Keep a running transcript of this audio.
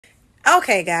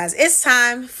Okay, guys, it's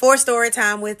time for story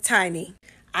time with Tiny.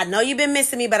 I know you've been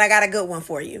missing me, but I got a good one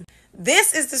for you.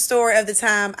 This is the story of the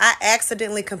time I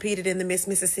accidentally competed in the Miss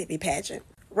Mississippi pageant.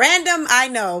 Random, I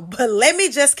know, but let me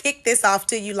just kick this off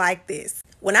to you like this.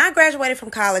 When I graduated from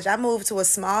college, I moved to a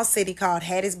small city called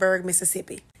Hattiesburg,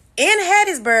 Mississippi. In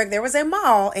Hattiesburg, there was a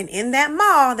mall, and in that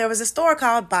mall, there was a store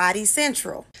called Body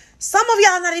Central. Some of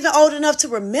y'all not even old enough to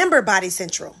remember Body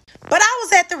Central. But I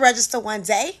was at the register one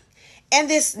day, and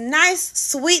this nice,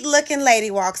 sweet-looking lady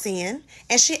walks in,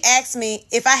 and she asks me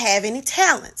if I have any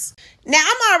talents. Now,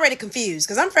 I'm already confused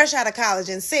because I'm fresh out of college,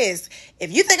 and sis,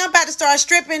 if you think I'm about to start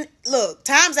stripping, look,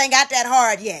 times ain't got that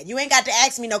hard yet. You ain't got to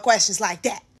ask me no questions like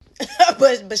that.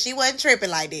 but she wasn't tripping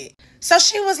like that. So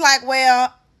she was like,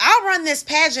 well, I'll run this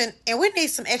pageant, and we need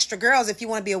some extra girls if you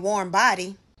want to be a warm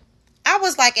body. I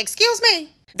was like, excuse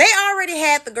me? They already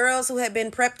had the girls who had been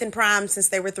prepped and primed since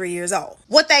they were 3 years old.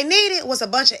 What they needed was a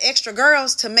bunch of extra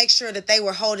girls to make sure that they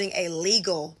were holding a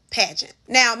legal pageant.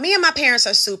 Now, me and my parents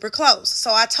are super close,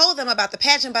 so I told them about the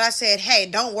pageant, but I said, hey,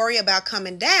 don't worry about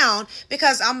coming down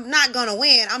because I'm not going to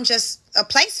win. I'm just a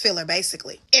place filler,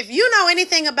 basically. If you know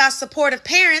anything about supportive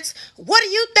parents, what do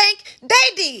you think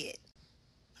they did?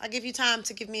 I'll give you time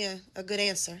to give me a good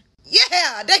answer.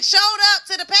 Yeah, they showed up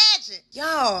to the pageant.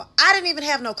 Y'all, I didn't even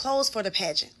have no clothes for the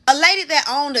pageant. A lady that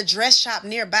owned a dress shop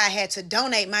nearby had to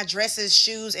donate my dresses,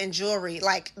 shoes, and jewelry,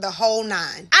 like the whole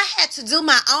nine. I had to do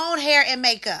my own hair and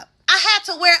makeup. I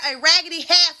had to wear a raggedy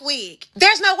half wig.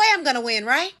 There's no way I'm gonna win,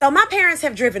 right? So my parents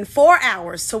have driven 4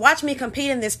 hours to watch me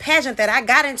compete in this pageant that I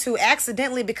got into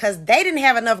accidentally because they didn't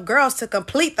have enough girls to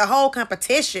complete the whole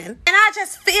competition. And I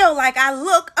just feel like I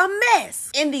look a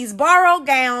mess in these borrowed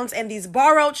gowns and these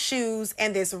borrowed shoes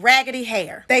and this raggedy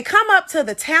hair. They come up to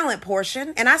the talent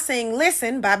portion and I sing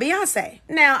Listen by Beyonce.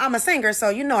 Now, I'm a singer, so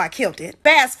you know I killed it.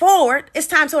 Fast forward, it's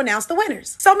time to announce the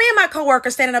winners. So me and my coworker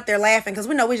standing up there laughing because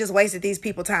we know we just wasted these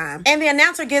people time. And the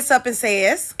announcer gets up and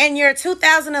says, and your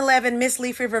 2011 Miss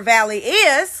Leaf River Valley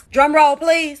is, drum roll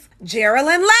please,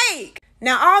 Geraldine Lake.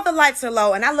 Now all the lights are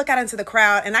low and I look out into the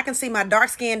crowd and I can see my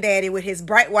dark-skinned daddy with his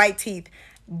bright white teeth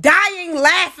dying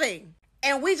laughing.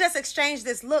 And we just exchanged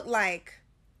this look like,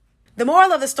 the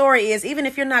moral of the story is even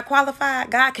if you're not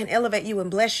qualified, God can elevate you and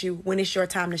bless you when it's your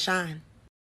time to shine.